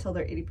eat till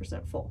they're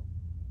 80% full.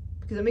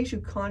 Because it makes you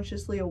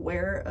consciously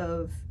aware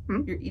of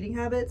your eating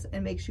habits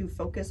and makes you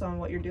focus on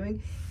what you're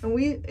doing. And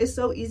it's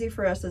so easy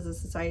for us as a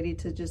society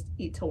to just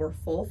eat till we're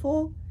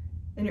full.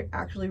 And you're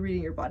actually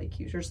reading your body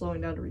cues. You're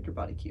slowing down to read your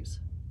body cues.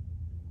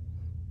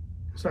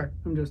 Sorry,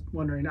 I'm just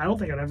wondering. I don't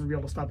think I'd ever be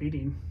able to stop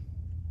eating.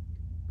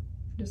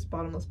 Just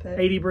bottomless pit.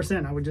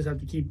 80%, I would just have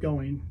to keep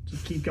going.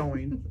 Just keep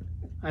going.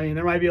 I mean,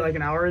 there might be like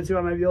an hour or two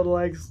I might be able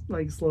to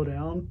like slow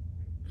down.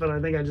 But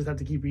I think I just have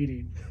to keep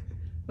eating.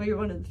 Well, you're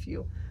one of the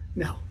few.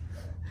 No,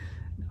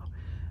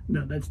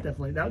 that's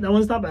definitely, that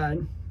one's not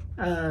bad.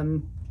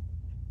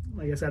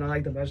 Like I said, I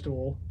like the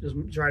vegetable. Just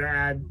try to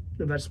add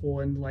the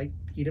vegetable and like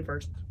eat it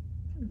first.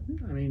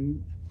 I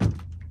mean,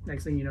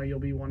 next thing you know, you'll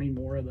be wanting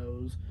more of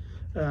those.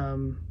 But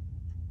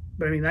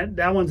I mean,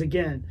 that one's,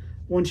 again,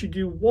 once you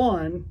do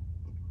one,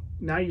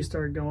 now you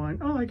start going,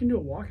 oh, I can do a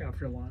walk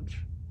after lunch,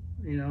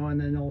 and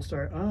then they'll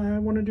start, I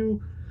want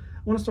to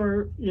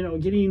start,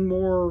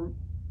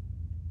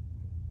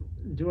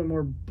 doing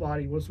more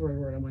body, what's the right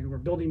word? I'm like, we're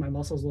building my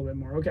muscles a little bit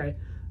more. Okay,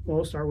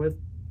 well, start with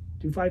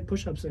do 5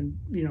 push-ups and,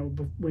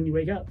 when you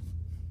wake up.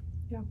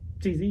 Yeah.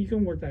 It's easy. You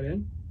can work that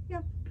in.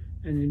 Yeah.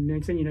 And then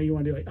next thing you know, you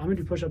want to do I'm going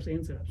to do push-ups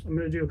and sit-ups. I'm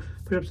going to do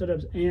push-ups,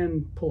 sit-ups,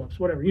 and pull-ups,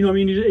 whatever.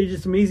 It's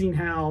just amazing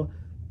how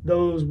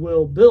those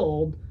will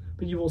build,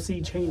 but you will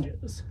see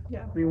changes.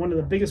 Yeah. I mean, one of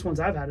the biggest ones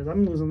I've had is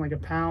I'm losing like a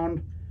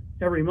pound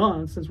every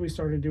month since we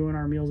started doing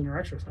our meals and our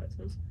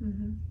exercises.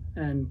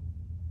 And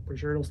pretty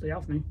sure it'll stay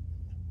off me.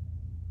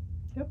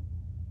 Yep.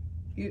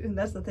 And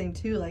that's the thing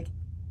too, like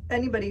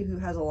anybody who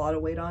has a lot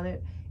of weight on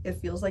it, it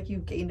feels like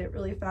you've gained it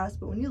really fast,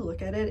 but when you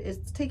look at it,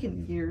 it's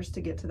taken years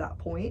to get to that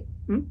point.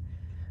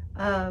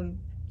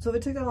 So if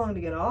it took that long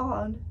to get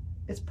on,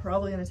 it's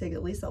probably going to take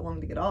at least that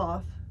long to get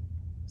off.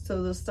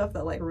 So the stuff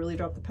that like really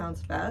drop the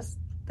pounds fast,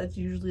 that's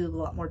usually a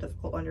lot more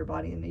difficult on your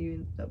body, and then you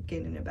end up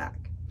gaining it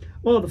back.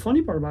 Well, the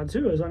funny part about it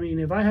too is, I mean,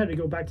 if I had to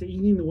go back to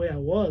eating the way I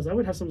was, I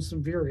would have some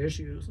severe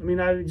issues. I mean,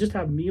 I would just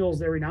have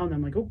meals every now and then.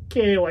 I'm like,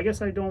 okay, well, I guess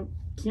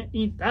can't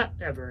eat that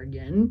ever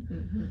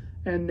again.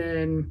 And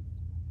then,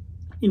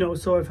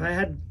 so if I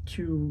had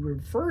to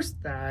reverse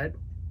that,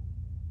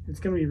 it's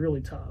going to be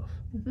really tough.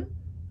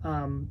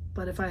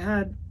 But if I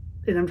had,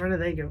 and I'm trying to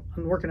think,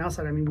 I'm working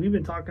outside. I mean, we've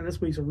been talking, this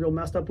week's a real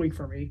messed up week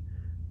for me.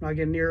 I'm not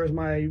getting near as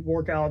my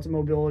workouts and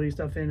mobility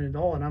stuff in at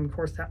all. And I'm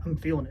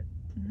feeling it.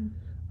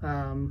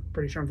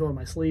 Pretty sure I'm feeling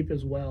my sleep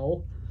as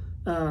well.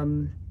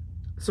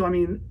 So, I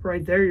mean,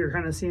 right there, you're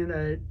kind of seeing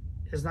that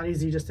it's not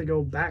easy just to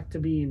go back to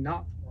being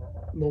not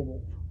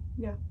mobile.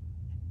 Yeah.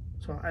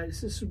 So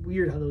it's just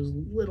weird how those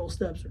little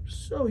steps are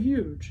so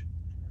huge.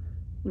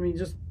 I mean,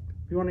 just,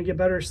 if you want to get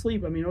better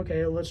sleep, I mean,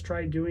 okay, let's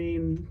try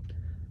doing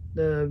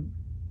the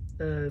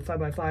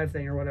 5x5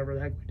 thing or whatever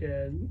the heck we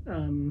did.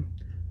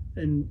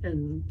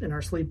 In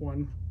our sleep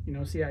one,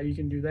 see how you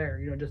can do there.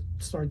 Just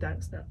start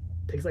that step.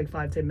 It takes like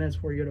 5-10 minutes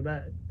before you go to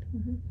bed.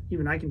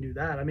 Even I can do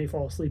that. I may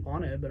fall asleep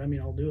on it, but I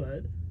mean, I'll do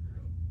it.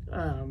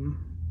 You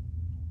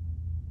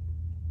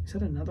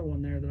said another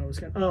one there that I was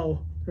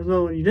there's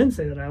another one you didn't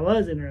say that I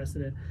was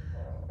interested in.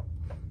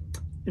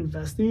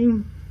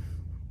 Investing.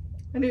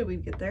 I knew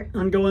we'd get there.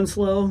 On going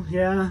slow.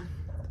 Yeah.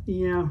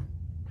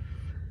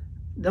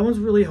 That one's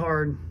really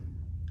hard.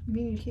 You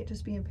mean you can't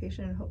just be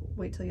impatient and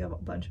wait till you have a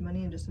bunch of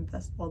money and just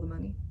invest all the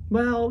money?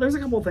 Well, there's a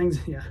couple of things.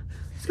 Yeah,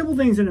 there's a couple of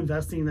things in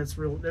investing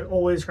that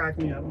always crack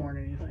me up more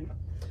than anything.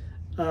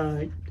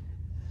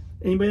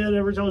 Anybody that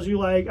ever tells you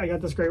like, I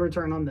got this great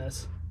return on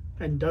this,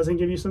 and doesn't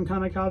give you some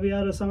kind of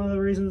caveat of some of the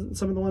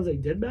ones they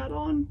did bad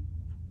on,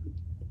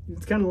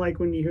 it's kind of like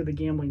when you hear the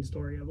gambling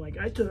story of like,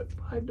 I took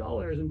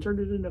 $5 and turned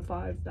it into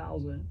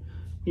 $5,000.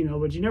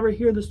 But you never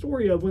hear the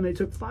story of when they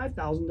took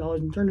 $5,000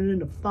 and turned it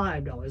into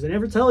 $5. They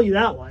never tell you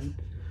that one,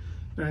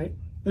 right?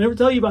 They never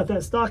tell you about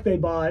that stock they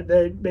bought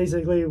that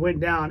basically went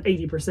down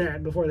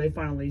 80% before they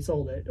finally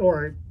sold it,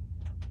 or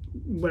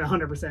went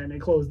 100% and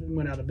it closed and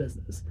went out of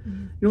business.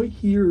 You don't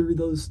hear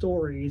those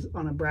stories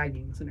on a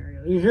bragging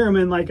scenario. You hear them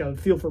in like a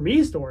feel for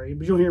me story,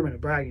 but you don't hear them in a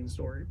bragging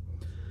story.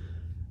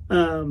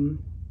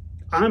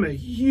 I'm a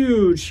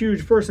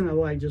huge person that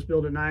like just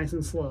build it nice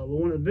and slow. But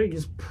one of the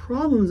biggest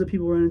problems that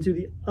people run into,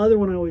 the other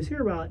one I always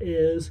hear about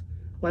is,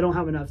 well, I don't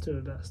have enough to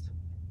invest.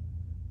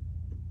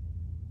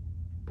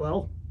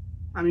 Well,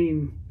 I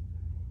mean,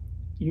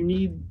 you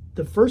need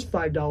the first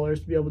 $5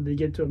 to be able to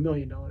get to $1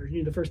 million. You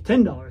need the first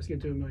 $10 to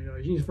get to $1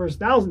 million. You need the first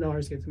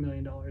 $1,000 to get to $1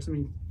 million. I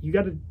mean, you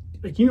got to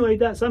accumulate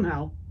that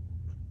somehow.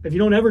 If you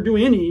don't ever do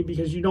any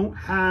because you don't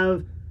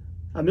have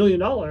 $1 million,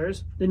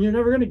 then you're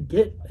never going to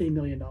get $1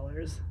 million.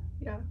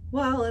 Yeah.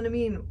 Well, and I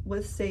mean,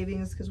 with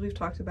savings, because we've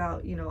talked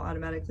about,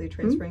 automatically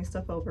transferring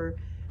stuff over,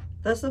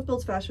 that stuff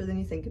builds faster than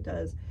you think it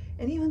does.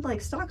 And even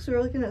like stocks, we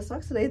were looking at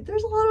stocks today,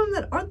 there's a lot of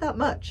them that aren't that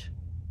much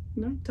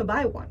to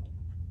buy one.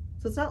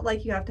 So it's not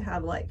like you have to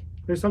have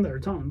there's some that are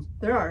tons.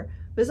 There are,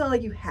 but it's not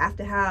like you have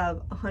to have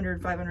 $100,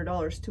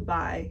 $500 to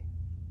buy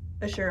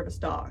a share of a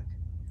stock.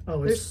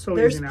 Oh, it's so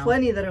there's easy now.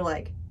 Plenty that are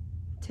like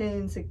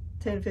 $10,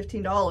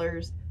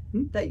 $15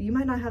 that you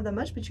might not have that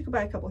much, but you could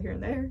buy a couple here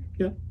and there.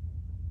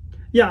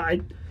 Yeah.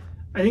 I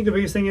think the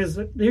biggest thing is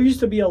that there used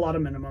to be a lot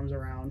of minimums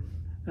around.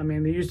 I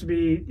mean, there used to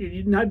be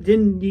it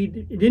didn't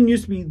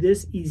used to be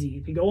this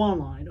easy to go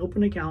online,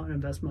 open an account, and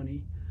invest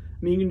money. I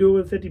mean, you can do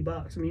it with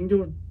 $50. I mean, you can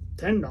do it with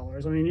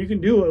 $10. I mean, you can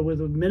do it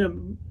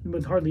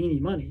with hardly any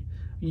money.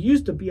 You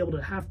used to be able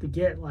to have to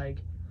get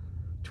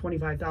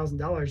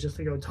 $25,000 just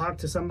to go talk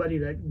to somebody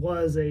that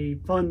was a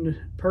fun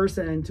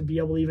person to be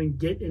able to even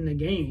get in the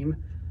game.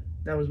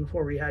 That was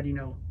before we had,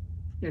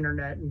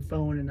 internet and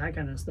phone and that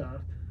kind of stuff.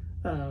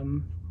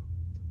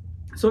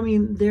 So I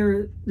mean,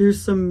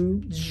 there's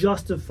some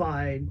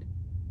justified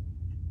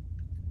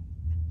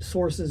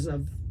sources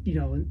of,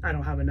 I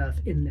don't have enough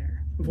in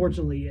there.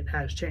 Unfortunately, it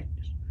has changed.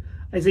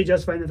 I say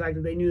justified in the fact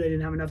that they knew they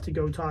didn't have enough to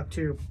go talk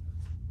to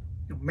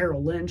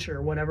Merrill Lynch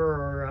or whatever,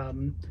 or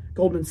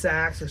Goldman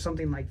Sachs or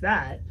something like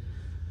that.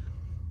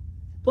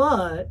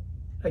 But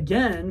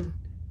again,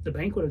 the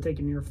bank would have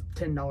taken your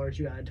 $10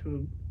 you had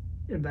to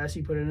invest,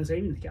 you put it in a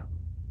savings account.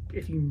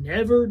 If you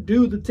never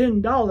do the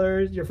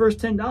 $10, your first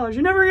 $10,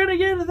 you're never going to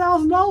get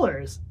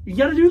 $1,000. You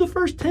got to do the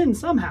first 10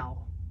 somehow.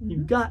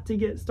 You've got to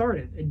get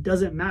started. It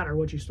doesn't matter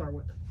what you start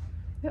with.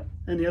 Yep.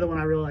 And the other one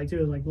I really like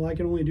too is I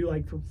can only do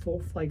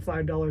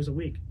 $5 a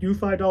week. Do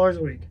 $5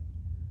 a week.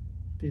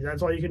 If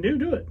that's all you can do,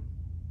 do it.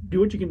 Do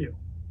what you can do.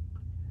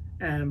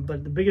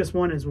 But the biggest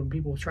one is when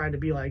people try to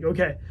be like,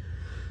 okay,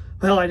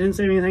 well, I didn't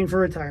save anything for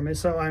retirement,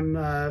 so I'm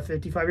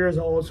 55 years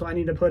old, so I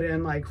need to put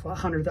in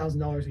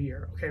 $100,000 a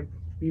year. Okay,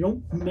 you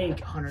don't make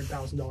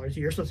 $100,000 a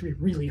year, so it's going to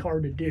be really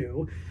hard to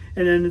do.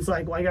 And then it's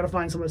I got to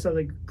find some of the stuff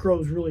that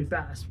grows really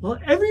fast. Well,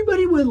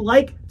 everybody would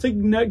like to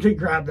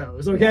grab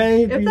those,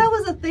 okay? If that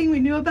was a thing we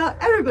knew about,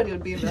 everybody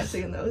would be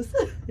investing in those.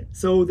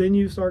 So then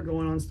you start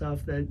going on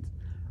stuff that's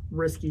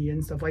risky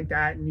and stuff like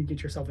that, and you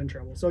get yourself in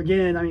trouble. So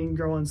again, I mean,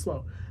 growing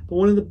slow. But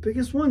one of the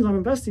biggest ones on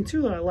investing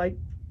too that I like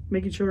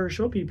making sure to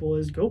show people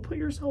is go put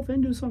yourself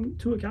into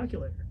a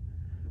calculator.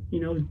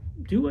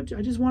 Do what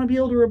I just want to be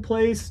able to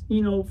replace,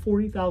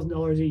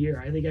 $40,000 a year.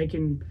 I think I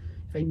can,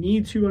 if I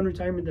need to on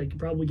retirement, I can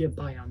probably get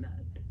by on that,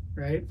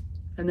 right?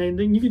 And then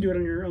you can do it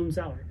on your own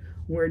salary.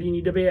 Where do you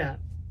need to be at?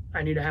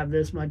 I need to have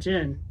this much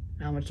in.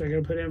 How much do I got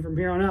to put in from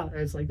here on out?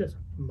 It's like this.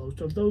 Most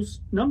of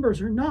those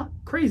numbers are not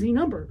crazy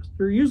numbers.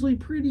 They're usually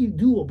pretty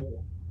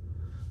doable.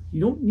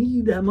 You don't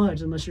need that much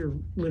unless you're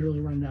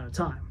literally running out of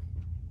time.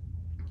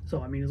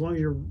 So, I mean, as long as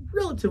you're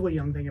relatively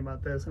young thinking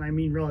about this, and I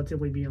mean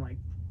relatively being like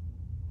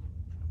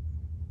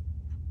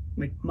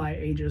my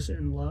ages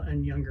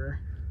and younger,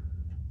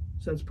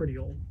 so that's pretty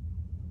old.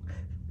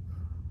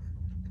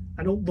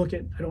 I don't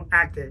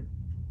act it,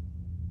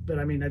 but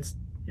I mean, that's,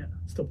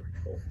 still pretty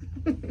old.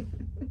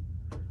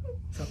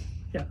 So,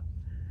 yeah.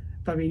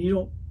 I mean, you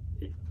don't,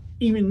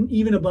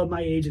 even above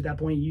my age at that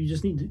point, you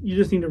just need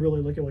to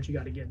really look at what you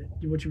got to get,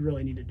 what you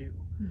really need to do.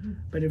 Mm-hmm.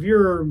 But if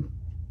you're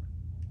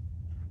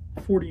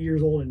 40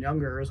 years old and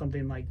younger or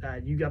something like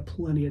that, you got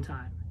plenty of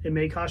time. It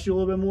may cost you a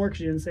little bit more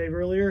because you didn't save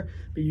earlier,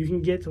 but you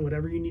can get to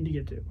whatever you need to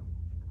get to.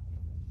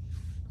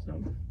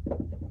 So,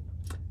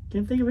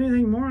 can't think of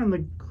anything more on the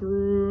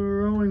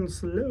growing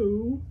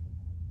slow.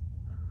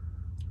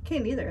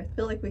 Can't either. I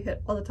feel like we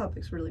hit all the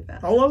topics really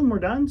fast. All of them were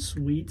done?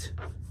 Sweet.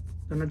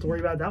 Don't have to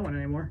worry about that one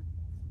anymore.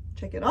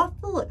 Check it off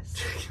the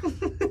list.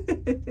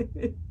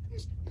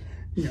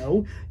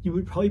 You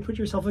would probably put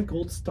yourself a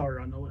gold star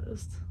on the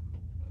list.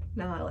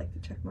 No, I like the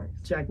check marks.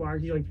 Check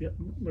mark. You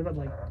what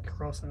about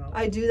crossing out?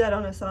 I do that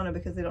on Asana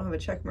because they don't have a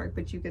check mark,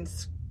 but you can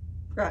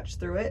scratch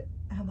through it.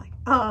 And I'm like,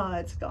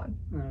 it's gone.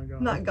 Oh,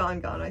 God. Not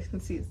gone. I can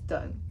see it's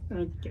done.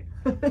 Okay.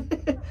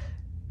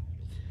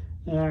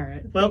 All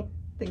right. Well,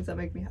 things that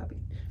make me happy.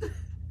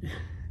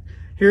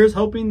 Here's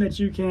hoping that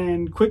you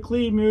can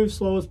quickly move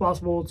slow as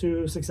possible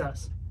to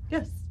success.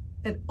 Yes.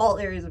 In all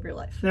areas of your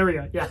life. There we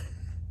go. Yeah.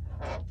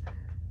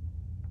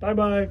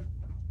 Bye-bye.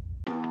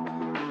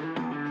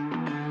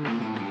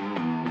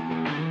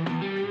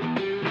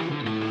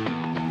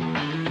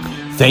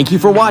 Thank you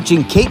for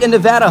watching Kate and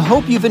Nevada.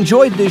 Hope you've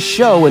enjoyed this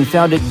show and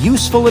found it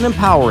useful and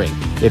empowering.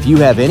 If you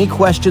have any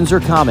questions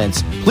or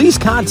comments, please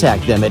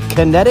contact them at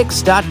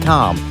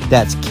Kinetics.com.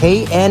 That's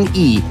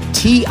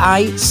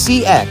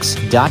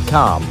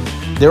KNETICX.com.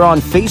 They're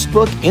on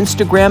Facebook,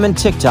 Instagram, and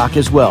TikTok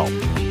as well.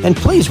 And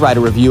please write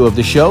a review of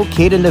the show.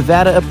 Kate and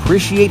Nevada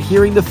appreciate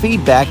hearing the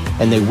feedback,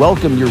 and they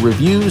welcome your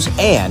reviews,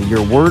 and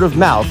your word of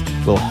mouth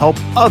will help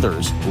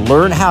others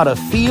learn how to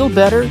feel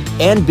better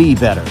and be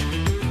better.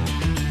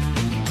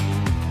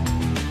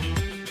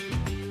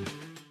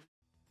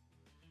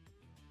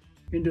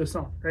 You can do a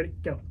song. Ready?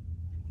 Go.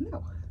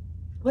 No.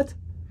 What?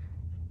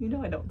 You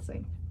know I don't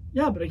sing.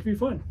 Yeah, but it can be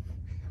fun.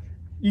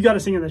 You got to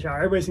sing in the shower.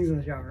 Everybody sings in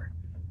the shower.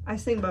 I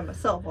sing by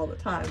myself all the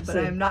time, but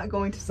Sing. I am not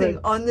going to sing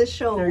Sing. on this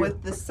show There you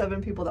with the 7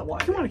 people that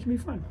watch Come on, it. it can be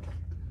fun.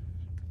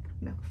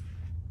 No.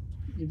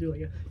 You do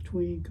like a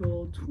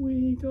twinkle,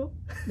 twinkle.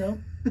 No?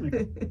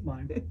 Okay,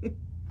 fine.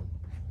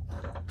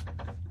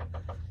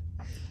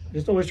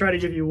 Just always try to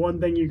give you one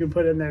thing you can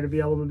put in there to be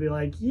able to be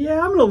like,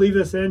 yeah, I'm going to leave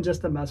this in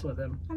just to mess with him.